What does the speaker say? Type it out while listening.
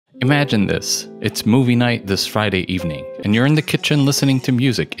Imagine this. It's movie night this Friday evening, and you're in the kitchen listening to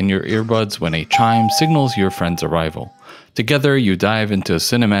music in your earbuds when a chime signals your friend's arrival. Together, you dive into a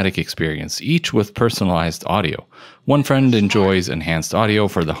cinematic experience, each with personalized audio. One friend enjoys enhanced audio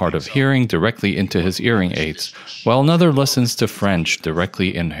for the hard of hearing directly into his hearing aids, while another listens to French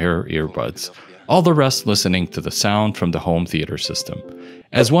directly in her earbuds. All the rest listening to the sound from the home theater system.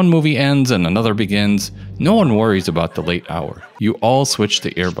 As one movie ends and another begins, no one worries about the late hour. You all switch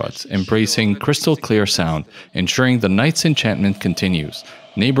to earbuds, embracing crystal clear sound, ensuring the night's enchantment continues,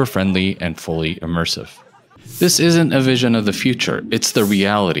 neighbor-friendly and fully immersive. This isn't a vision of the future, it's the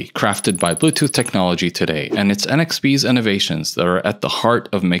reality crafted by Bluetooth technology today, and it's NXP's innovations that are at the heart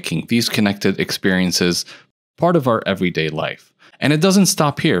of making these connected experiences part of our everyday life. And it doesn't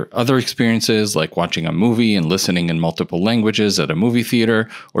stop here. Other experiences like watching a movie and listening in multiple languages at a movie theater,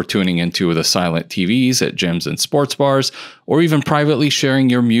 or tuning into the silent TVs at gyms and sports bars, or even privately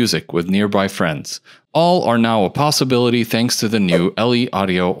sharing your music with nearby friends. All are now a possibility thanks to the new LE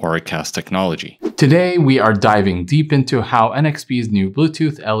Audio Auracast technology. Today, we are diving deep into how NXP's new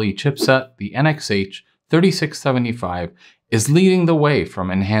Bluetooth LE chipset, the NXH3675, is leading the way from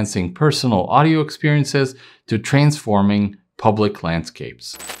enhancing personal audio experiences to transforming public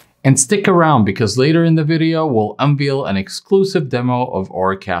landscapes. And stick around because later in the video, we'll unveil an exclusive demo of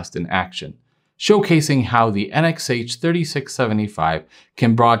Auracast in action, showcasing how the NXH3675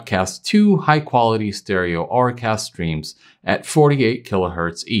 can broadcast two high-quality stereo Auracast streams at 48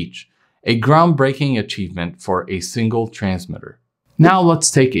 kHz each, a groundbreaking achievement for a single transmitter. Now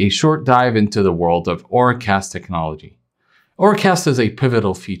let's take a short dive into the world of Auracast technology. Auracast is a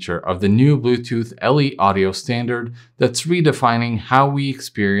pivotal feature of the new Bluetooth LE audio standard that's redefining how we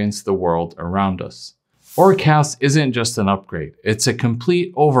experience the world around us. Auracast isn't just an upgrade, it's a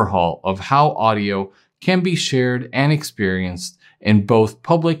complete overhaul of how audio can be shared and experienced in both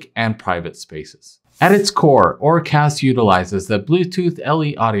public and private spaces. At its core, Auracast utilizes the Bluetooth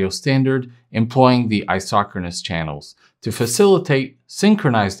LE audio standard, employing the isochronous channels to facilitate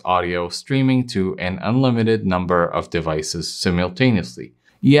synchronized audio streaming to an unlimited number of devices simultaneously.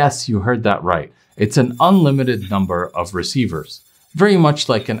 Yes, you heard that right. It's an unlimited number of receivers, very much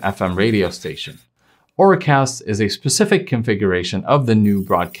like an FM radio station. Auracast is a specific configuration of the new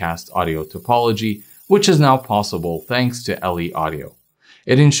broadcast audio topology, which is now possible thanks to LE Audio.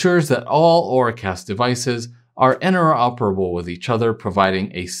 It ensures that all Auracast devices are interoperable with each other,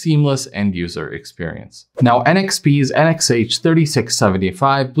 providing a seamless end-user experience. Now, NXP's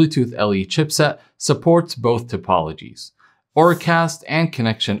NXH3675 Bluetooth LE chipset supports both topologies, Auracast and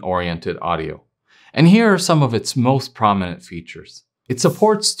connection-oriented audio. And here are some of its most prominent features. It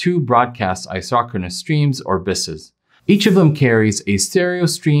supports two broadcast isochronous streams, or BISes. Each of them carries a stereo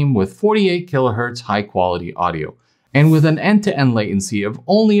stream with 48 kHz high-quality audio, and with an end-to-end latency of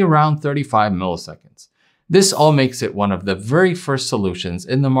only around 35 milliseconds. This all makes it one of the very first solutions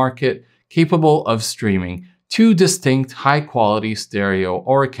in the market capable of streaming two distinct high-quality stereo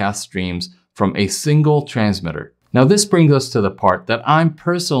Auracast streams from a single transmitter. Now this brings us to the part that I'm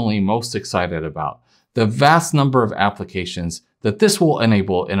personally most excited about, the vast number of applications that this will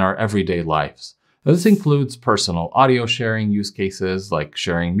enable in our everyday lives. This includes personal audio sharing use cases like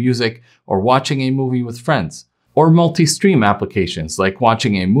sharing music or watching a movie with friends, or multi-stream applications like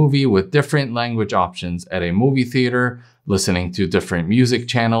watching a movie with different language options at a movie theater, listening to different music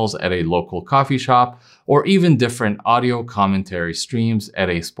channels at a local coffee shop, or even different audio commentary streams at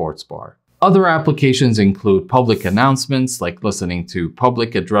a sports bar. Other applications include public announcements like listening to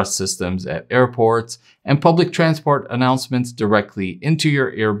public address systems at airports and public transport announcements directly into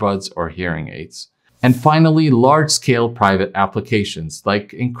your earbuds or hearing aids. And finally, large-scale private applications like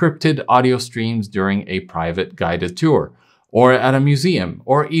encrypted audio streams during a private guided tour, or at a museum,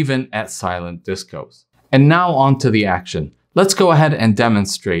 or even at silent discos. And now on to the action. Let's go ahead and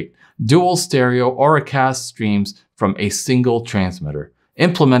demonstrate dual stereo Auracast streams from a single transmitter,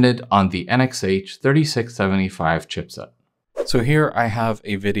 implemented on the NXH3675 chipset. So here I have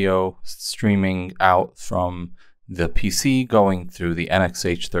a video streaming out from the PC going through the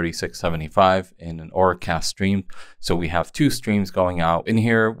NXH3675 in an Auracast stream. So we have two streams going out. In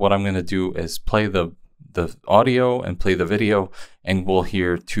here, what I'm going to do is play the audio and play the video, and we'll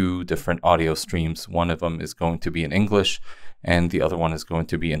hear two different audio streams. One of them is going to be in English, and the other one is going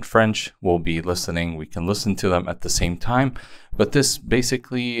to be in French. We'll be listening. We can listen to them at the same time, but this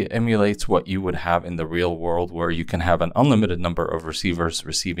basically emulates what you would have in the real world, where you can have an unlimited number of receivers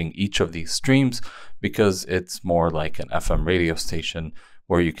receiving each of these streams, because it's more like an FM radio station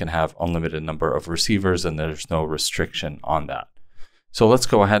where you can have unlimited number of receivers and there's no restriction on that. So let's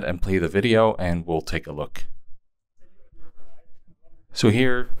go ahead and play the video and we'll take a look. So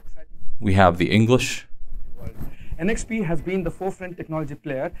here we have the English. NXP has been the forefront technology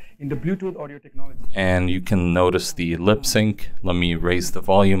player in the Bluetooth audio technology. And you can notice the lip sync. Let me raise the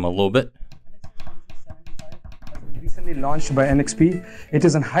volume a little bit. Recently launched by NXP. It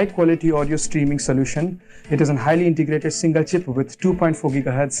is a high quality audio streaming solution. It is a highly integrated single chip with 2.4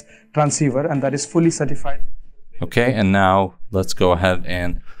 GHz transceiver, and that is fully certified. Okay, and now let's go ahead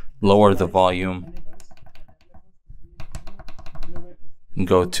and lower the volume and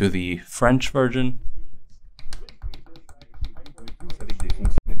go to the French version.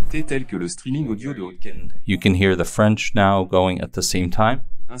 Tels que le streaming audio de haute qualité, You can hear the French now going at the same time.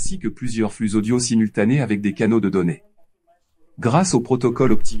 ainsi que plusieurs flux audio simultanés avec des canaux de données. Grâce au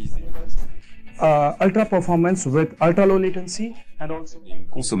protocole optimisé, Ultra performance with ultra low latency and also et une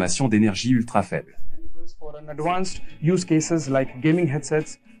consommation d'énergie ultra faible. for an advanced use cases like gaming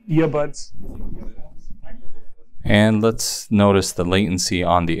headsets, earbuds. And let's notice the latency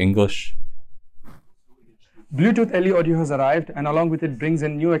on the English. Bluetooth LE audio has arrived, and along with it brings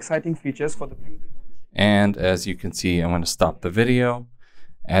in new exciting features for the Bluetooth. And as you can see, I'm going to stop the video.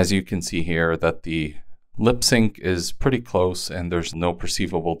 As you can see here that the lip sync is pretty close and there's no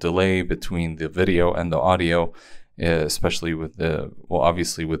perceivable delay between the video and the audio, especially with the, well,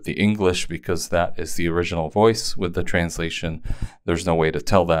 obviously with the English, because that is the original voice. With the translation, there's no way to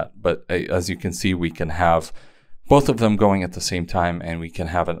tell that. But as you can see, we can have both of them going at the same time, and we can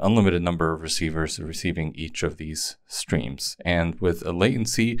have an unlimited number of receivers receiving each of these streams, and with a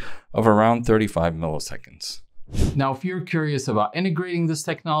latency of around 35 milliseconds. Now, if you're curious about integrating this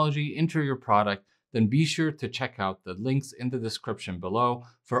technology into your product, then be sure to check out the links in the description below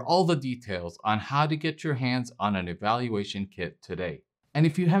for all the details on how to get your hands on an evaluation kit today. And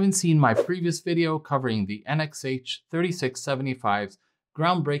if you haven't seen my previous video covering the NXH3675's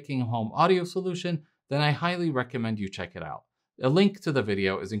groundbreaking home audio solution, then I highly recommend you check it out. A link to the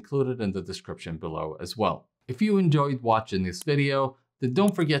video is included in the description below as well. If you enjoyed watching this video, then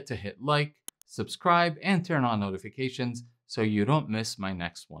don't forget to hit like, subscribe, and turn on notifications so you don't miss my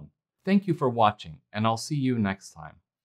next one. Thank you for watching, and I'll see you next time.